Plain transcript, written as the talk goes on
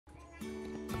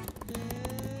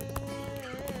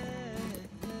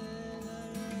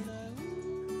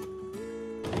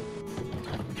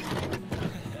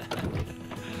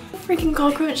freaking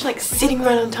cockroach like sitting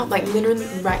right on top, like literally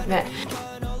right there.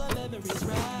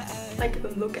 Like,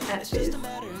 look at this.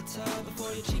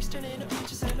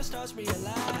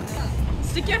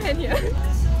 Stick your head here. 3,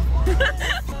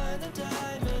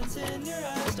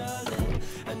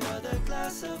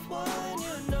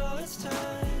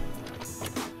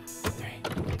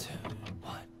 2,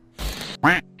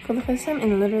 1. For the first time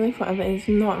in literally forever, it's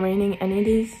not raining and it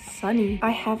is sunny. I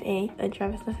have a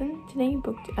driver's lesson today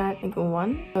booked at like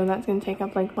 1, so that's gonna take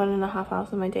up like 1.5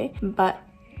 hours of my day, but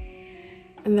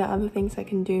there are other things I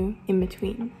can do in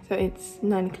between, so it's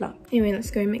 9 o'clock. Anyway,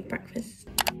 let's go make breakfast.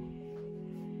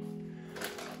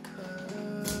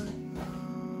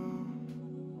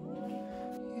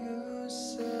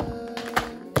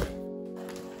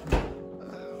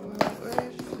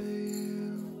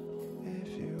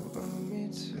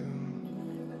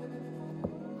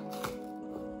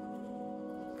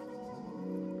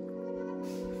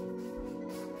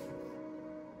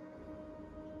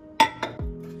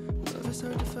 It's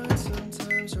hard to find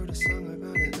sometimes, wrote a song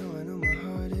about it, though I know my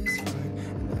heart is fine.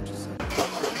 And I'm just like, no,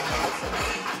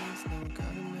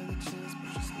 got another chance, but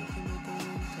just looking at the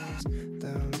windows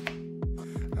down.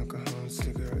 Alcohol and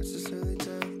cigarettes is early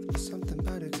death, but something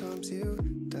about it calms you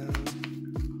down.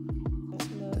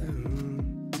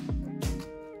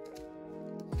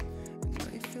 And now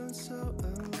you're feeling so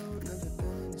alone, never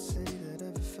been in a city that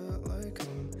ever felt like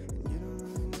home. And you don't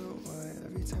really know why,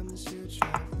 every time that you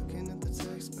drive, looking at the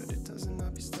text, but it doesn't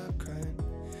help you stop crying.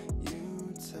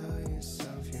 You tell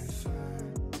yourself you're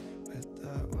fine, but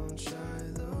that won't dry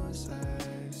those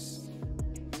eyes.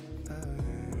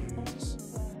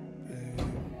 Babe.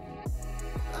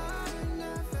 I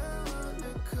never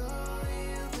wanna call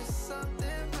you, but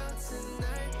something about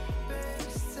tonight,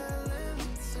 baby's telling me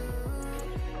to.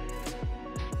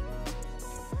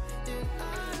 And I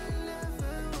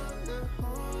never wanna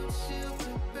hold you,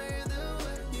 but babe, the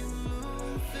way you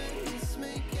move it's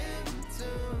making me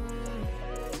do.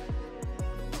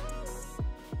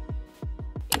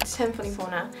 It's 10:44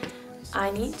 now. I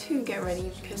need to get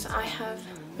ready because I have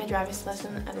my driver's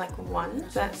lesson at like 1.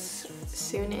 That's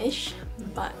soon-ish.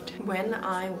 But when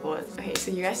I was... Okay, so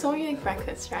you guys saw me make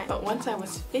breakfast, right? But once I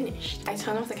was finished, I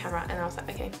turned off the camera and I was like,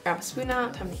 okay, grab a spoon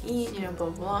out, time to eat, you know, blah,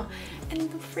 blah, blah.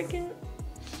 And the freaking...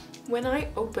 When I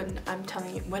opened, I'm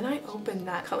telling you, when I opened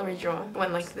that cutlery drawer, I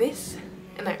went like this,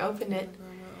 and I opened it,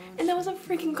 and there was a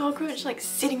freaking cockroach like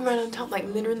sitting right on top, like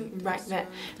literally right there.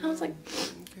 And I was like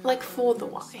for the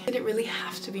why. Did it really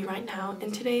have to be right now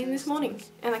and today and this morning?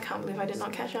 And I can't believe I did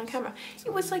not catch it on camera.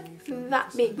 It was like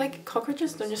that big. Like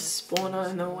cockroaches don't just spawn out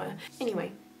of nowhere.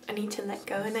 Anyway, I need to let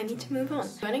go and I need to move on.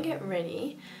 When I get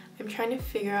ready, I'm trying to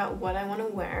figure out what I want to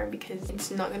wear because it's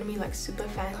not going to be like super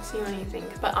fancy or anything.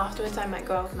 But afterwards I might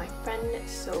go out with my friend,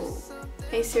 so...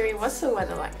 Hey Siri, what's the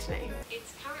weather like today?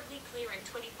 It's currently clear and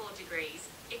 24 degrees.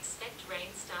 Expect rain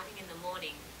starting in the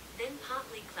morning, then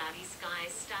partly cloudy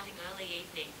skies starting early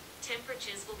evening.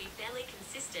 Temperatures will be fairly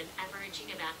consistent,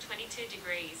 averaging about 22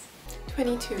 degrees.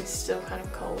 22 is still kind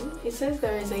of cold. It says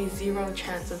there is a 0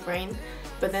 chance of rain,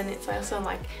 but then it's also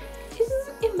like,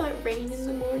 it might rain in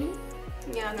the morning.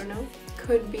 Yeah, I don't know.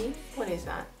 Could be. What is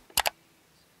that?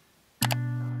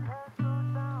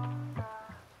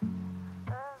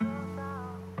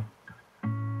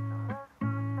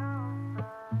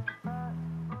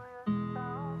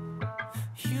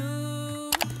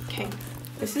 Okay,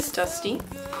 this is dusty.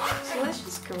 So let's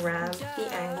just grab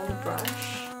the angled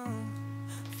brush.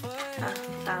 Ah,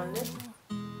 found it.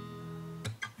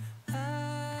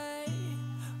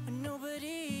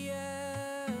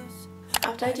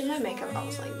 After I did my makeup, I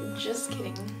was like, just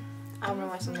kidding. I'll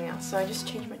wear something else. So I just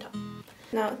changed my top.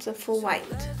 Now it's a full white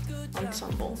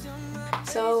ensemble.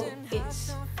 So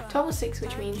it's 12:06,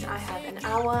 which means I have an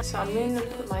hour. So I'm going to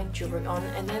put my jewelry on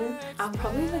and then I'll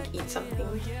probably like eat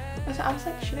something. So I was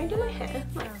like, should I do my hair?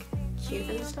 Like cute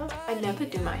and stuff? I never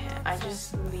do my hair. I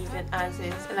just leave it as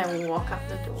is and I walk out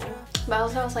the door. But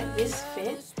also I was like, this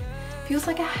fit feels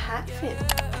like a hat fit.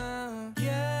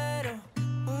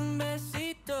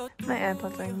 My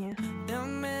AirPods are in here.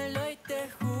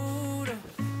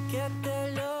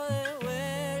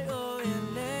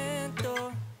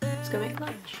 Let's go make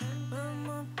lunch.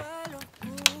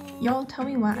 Y'all tell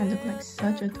me why I look like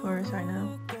such a tourist right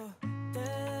now.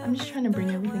 I'm just trying to bring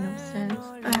everything upstairs.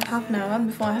 I have half an hour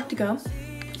before I have to go.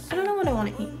 I don't know what I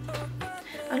want to eat.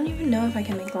 I don't even know if I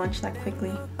can make lunch that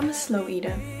quickly. I'm a slow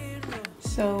eater.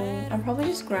 So I'll probably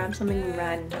just grab something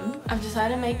random. I've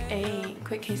decided to make a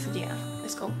quick quesadilla.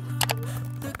 Let's go.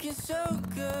 Looking so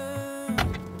good.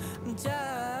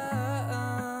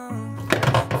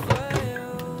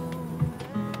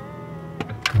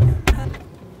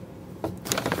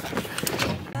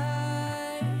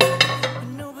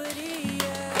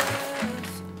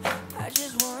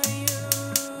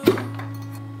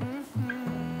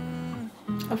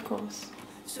 Of course.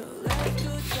 So let's go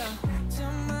down to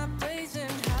my place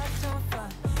and have some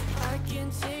fun. I can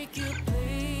take you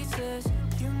places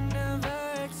you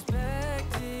never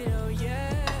expected. Oh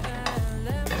yeah,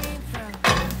 let me drown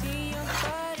in your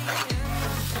body and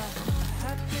my soul.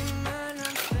 Happy man,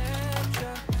 I'm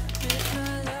special. Make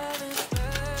my love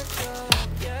special.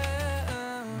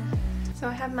 Yeah. So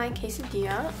I have my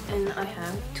quesadilla and I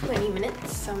have 20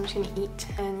 minutes, so I'm just gonna eat.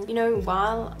 And you know,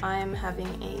 while I'm having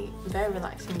a very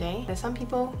relaxing day, there's some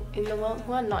people in the world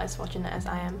who are not as fortunate as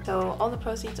I am. So all the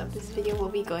proceeds of this video will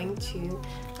be going to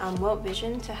World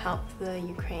Vision to help the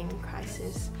Ukraine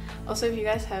crisis. Also, if you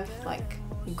guys have like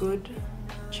good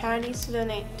charities to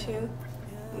donate to,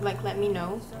 like let me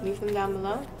know, leave them down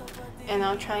below, and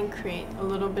I'll try and create a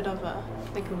little bit of a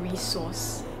like a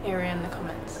resource area in the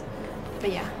comments.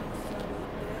 But yeah.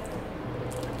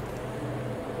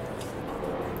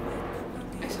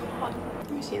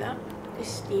 You see that? It's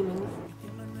steaming.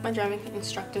 My driving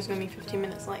instructor is going to be 15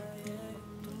 minutes late.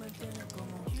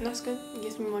 And that's good. It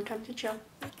gives me more time to chill.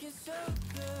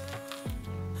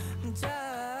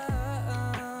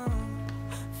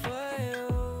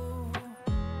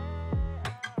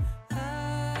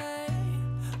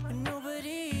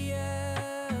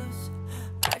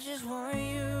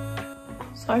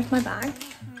 Sorry for my bag.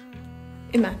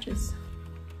 It matches.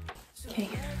 Okay.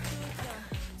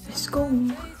 Let's go.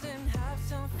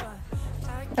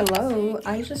 Hello,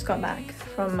 I just got back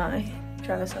from my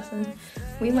driver's lesson.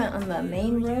 We went on the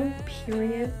main road,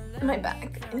 period. My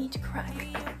bag, I need to crack.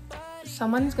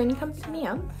 Someone's going to come pick me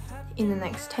up in the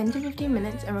next 10 to 15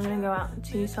 minutes and we're going to go out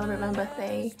to celebrate my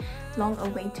birthday. Long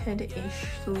awaited-ish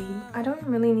sleep. I don't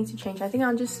really need to change. I think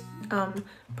I'll just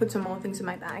put some more things in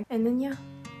my bag. And then yeah.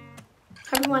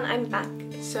 Hi everyone, I'm back.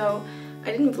 So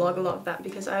I didn't vlog a lot of that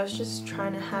because I was just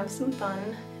trying to have some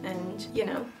fun and you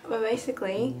know. But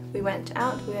basically we went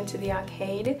out, we went to the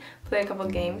arcade, played a couple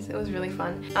of games. It was really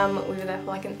fun. We were there for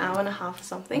like an hour and a half or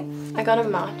something. I got a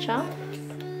matcha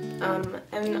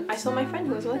and I saw my friend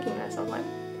who was working there, so I was like,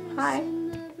 hi.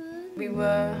 We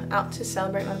were out to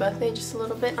celebrate my birthday just a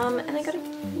little bit and I got a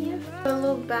gift, a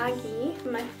little baggie for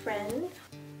my friend.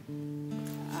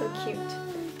 So cute.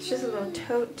 It's just a little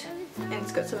tote and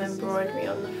it's got some embroidery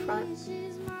on the front.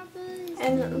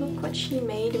 And look what she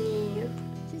made me.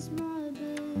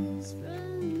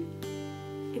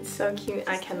 It's so cute,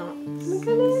 I cannot. Look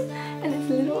at it! And its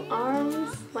little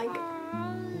arms, like,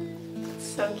 it's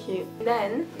so cute.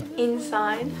 Then,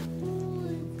 inside,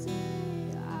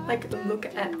 like, look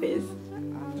at this.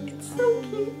 It's so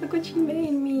cute, look what she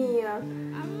made me.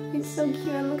 It's so cute,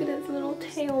 and look at its little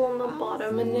tail on the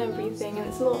bottom and everything, and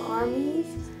its little armies.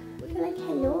 They're like,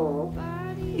 hello.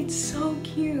 It's so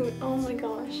cute, oh my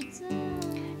gosh.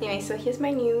 Anyway, so here's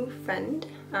my new friend.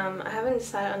 I haven't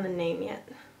decided on the name yet,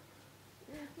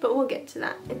 but we'll get to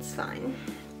that, it's fine.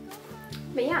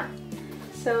 But yeah,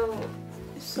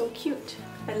 so cute.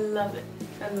 I love it.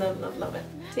 I love it.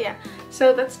 So yeah,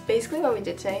 so that's basically what we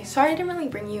did today. Sorry I didn't really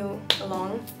bring you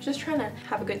along. Just trying to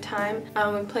have a good time.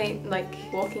 We played like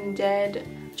Walking Dead,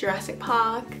 Jurassic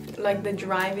Park, like the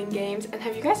driving games. And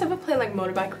have you guys ever played like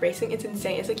motorbike racing? It's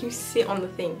insane. It's like you sit on the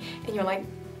thing and you're like,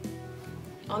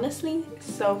 honestly,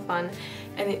 so fun.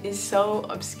 And it is so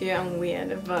obscure and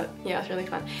weird, but yeah, it's really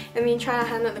fun. And we tried our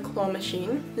hand at the claw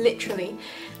machine. Literally,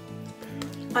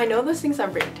 I know those things are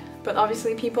rigged, but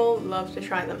obviously people love to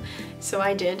try them. So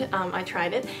I did, I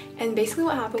tried it, and basically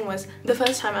what happened was, the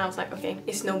first time I was like, okay,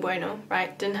 it's no bueno,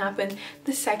 right? Didn't happen.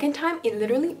 The second time, it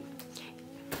literally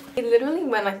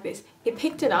went like this. It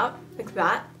picked it up, like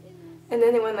that, and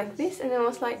then it went like this, and then I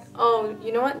was like, oh,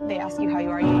 you know what? They ask you how you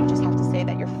are, you just have to say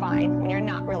that you're fine when you're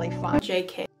not really fine.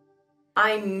 JK.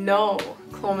 I know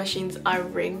claw machines are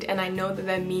rigged and I know that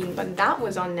they're mean, but that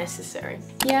was unnecessary.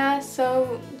 Yeah,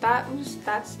 so that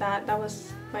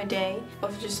was my day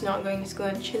of just not going to school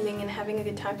and chilling and having a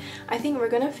good time. I think we're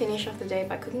gonna finish off the day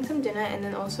by cooking some dinner and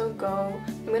then also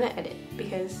I'm gonna edit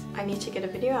because I need to get a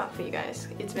video out for you guys.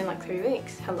 It's been like 3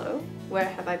 weeks. Hello, where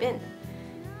have I been?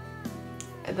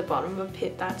 At the bottom of a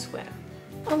pit, that's where.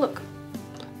 Oh look.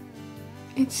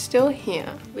 It's still here,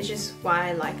 which is why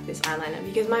I like this eyeliner,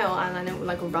 because my old eyeliner would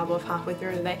like rub off halfway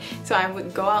through the day. So I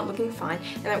would go out looking fine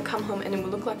and I would come home and it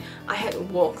would look like I had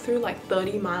walked through like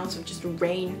 30 miles of just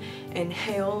rain and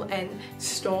hail and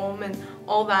storm and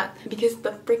all that, because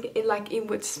the frick, it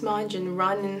would smudge and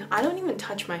run and I don't even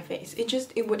touch my face.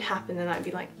 It would happen and I'd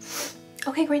be like,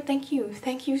 okay, great, thank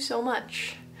you so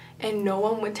much. And no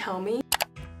one would tell me.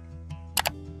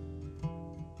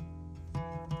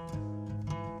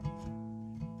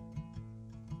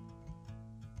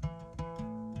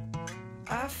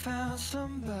 I found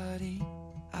somebody,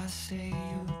 I say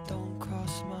you don't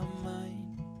cross my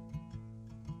mind.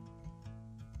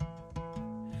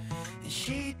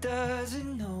 she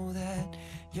doesn't know that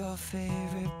your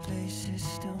favorite place is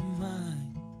still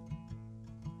mine.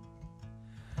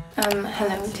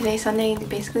 Hello. Today's Sunday.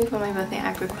 Basically for my birthday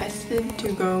I requested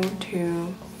to go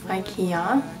to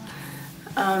IKEA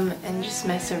and just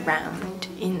mess around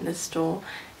in the store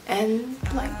and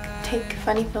like take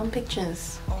funny film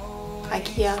pictures.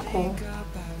 IKEA cool.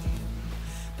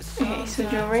 Okay, so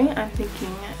jewelry, I'm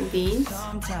thinking these.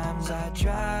 Sometimes I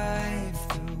drive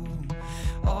through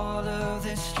all of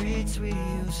the streets we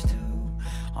used to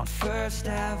on First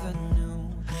Avenue.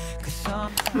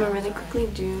 I'm gonna really quickly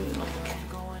do like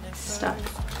stuff,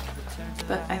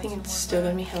 but I think it's still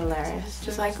gonna be hilarious.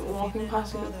 Just like walking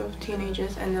past a group of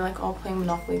teenagers and they're like all playing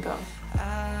Monopoly Go.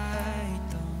 I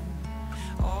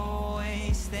don't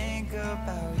always think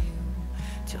about you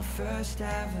till First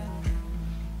Avenue.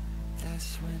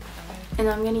 That's when And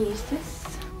I'm gonna use this.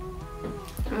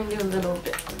 I'm gonna do a little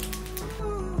bit.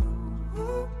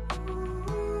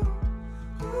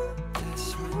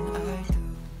 that's when I do.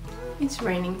 It's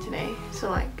raining today,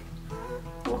 so like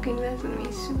walking there's gonna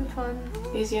be super fun.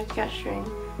 Because you have to get string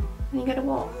and you gotta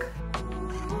walk.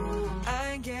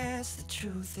 I guess the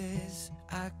truth is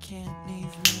I can't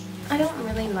leave you. I don't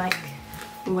really like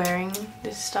wearing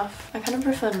this stuff. I kind of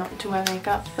prefer not to wear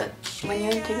makeup, but when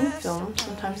you're taking film,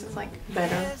 sometimes it's like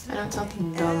better. I know it sounds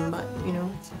dumb, but you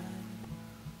know.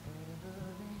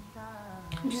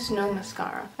 Just no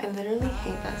mascara. I literally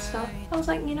hate that stuff. I was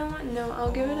like, you know what? No,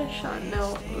 I'll give it a shot.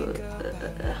 No.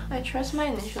 I trust my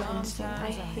initial instinct.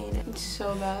 I hate it. It's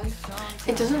so bad.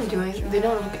 It doesn't do anything. They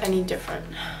don't look any different.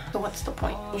 So what's the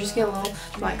point? You just get little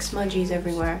like smudgies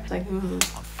everywhere. It's like,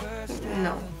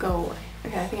 no, go away.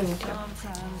 Okay, I think I need to.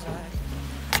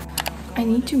 I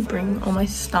need to bring all my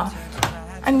stuff.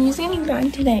 I'm using a new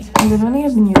bag today. I literally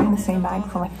have been using the same bag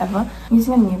for like ever. I'm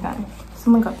using a new bag.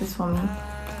 Someone got this for me.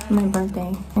 My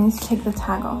birthday. I need to take the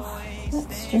tag off.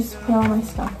 Let's just put all my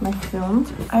stuff, my film.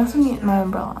 I also need my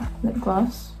umbrella, lip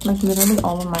gloss, like literally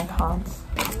all of my cards.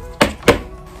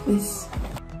 This.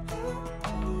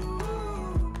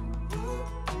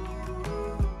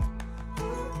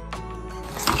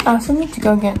 I also need to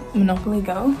go get Monopoly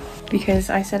Go because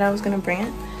I said I was gonna bring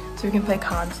it so we can play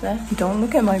cards there. Don't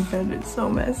look at my bed, it's so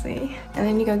messy. And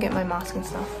then you go get my mask and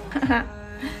stuff.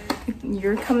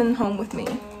 You're coming home with me.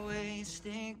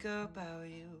 About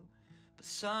you, but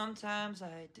sometimes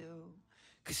I do,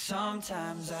 'cause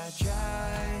sometimes I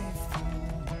drive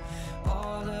through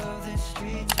all of the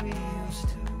streets we used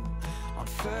to on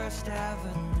First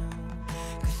Avenue,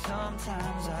 'cause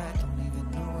sometimes I don't even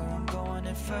know where I'm going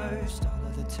at first, all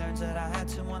of the turns that I had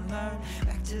to unlearn,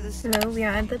 back to the Hello, we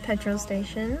are at the petrol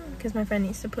station because my friend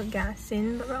needs to put gas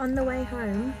in, but we're on the way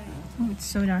home. Oh, it's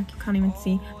so dark, you can't even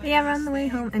see. But yeah, we're on the way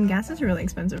home and gas is really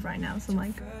expensive right now, so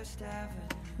like...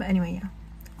 But anyway, yeah,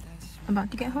 I'm about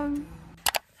to get home.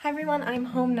 Hi everyone, I'm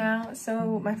home now.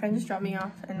 So my friend just dropped me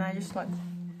off and I just walked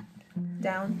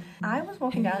down. I was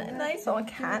walking down and I saw a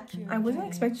cat. I wasn't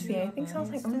expecting to see anything, so I was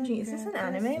like, oh gee, is this an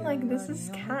anime? Like, this is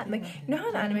cat. Like, you know how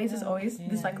in animes there's always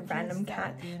this like random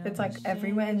cat that's like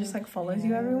everywhere and just like follows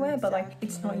you everywhere, but like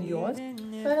it's not yours.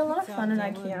 So I had a lot of fun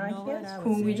at IKEA. IKEa's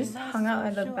cool. We just hung out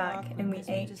at the back and we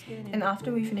ate, and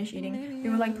after we finished eating we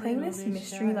were like playing this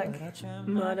mystery like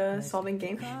murder solving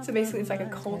game. So basically it's like a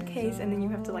cold case and then you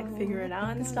have to like figure it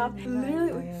out and stuff. And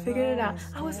literally we figured it out.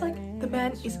 I was like, the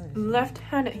man is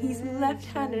left-handed. He's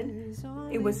left-handed.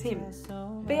 It was him.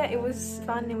 But yeah, it was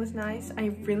fun, it was nice.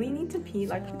 I really need to pee,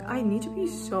 like I need to pee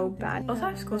so bad. Also I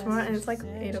have school tomorrow and it's like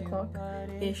 8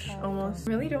 o'clock-ish almost.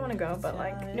 I really don't want to go, but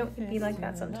like, you know, it'd be like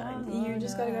that sometimes. You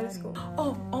just gotta go to school.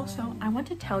 Oh, also, I want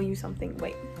to tell you something.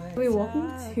 Wait. We were walking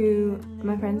to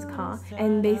my friend's car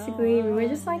and basically we were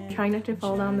just like trying not to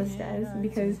fall down the stairs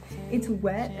because it's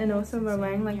wet and also we're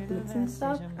wearing like boots and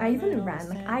stuff. I even ran,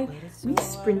 like we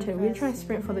sprinted. We were trying to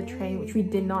sprint for the train, which we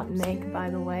did not make, by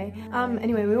the way.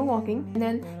 Anyway, we were walking and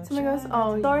then someone goes,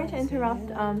 oh, sorry to interrupt,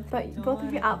 but both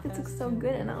of your outfits look so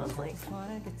good. And I was like,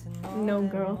 no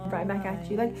girl, right back at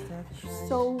you. Like,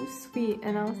 so sweet.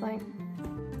 And I was like,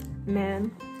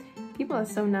 man, people are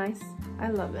so nice. I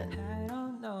love it.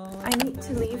 I need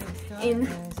to leave in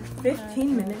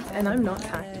 15 minutes and I'm not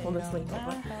packed for the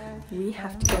sleepover. We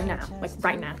have to go now, like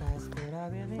right now.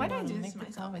 Why do I do this to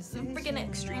myself? It's a freaking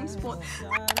extreme sport.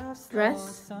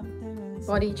 Dress,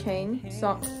 body chain,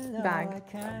 socks, bag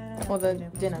for the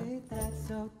dinner.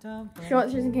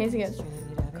 Shorts just in case it gets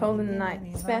cold in the night.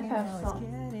 Spare pair of socks.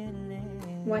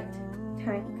 White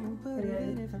tank. And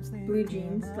then blue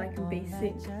jeans, like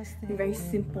basic, very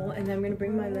simple. And then I'm gonna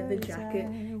bring my leather jacket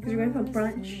because we're going for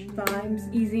brunch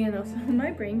vibes, easy. And also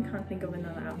my brain can't think of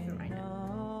another outfit right now.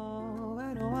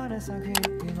 don't wanna sound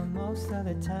creepy, but most of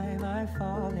the time I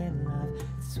fall in love.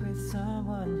 It's with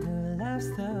someone who laughs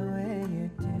the way you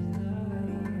do.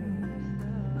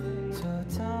 So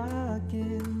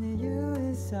talking to you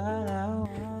is all I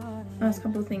want. Last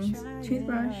couple of things: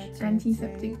 toothbrush,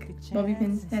 antiseptic, bobby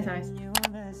pins, hair ties.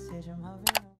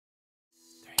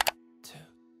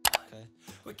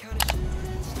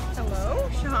 Hello,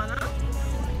 Shahana.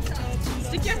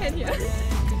 Stick your head here.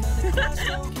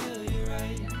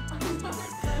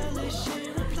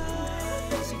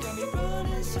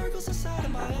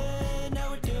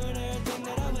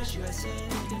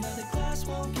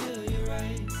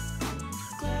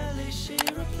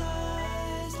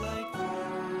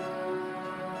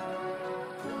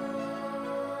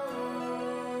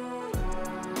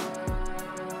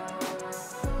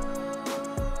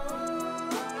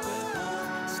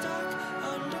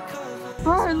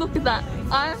 Bro, look at that.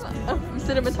 I'm a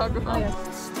cinematographer. Oh, yeah.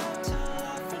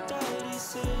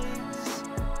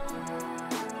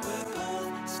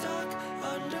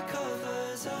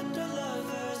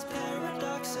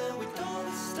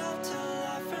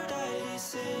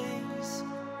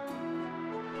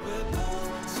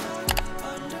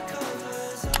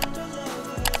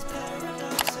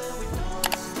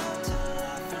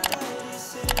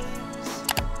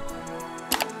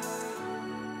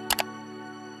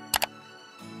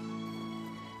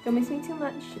 Don't miss me too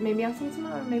much. Maybe I'll see you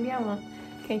tomorrow, maybe I won't.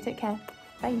 Okay, take care.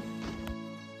 Bye.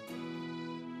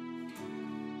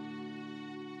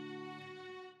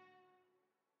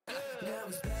 Now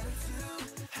it's back.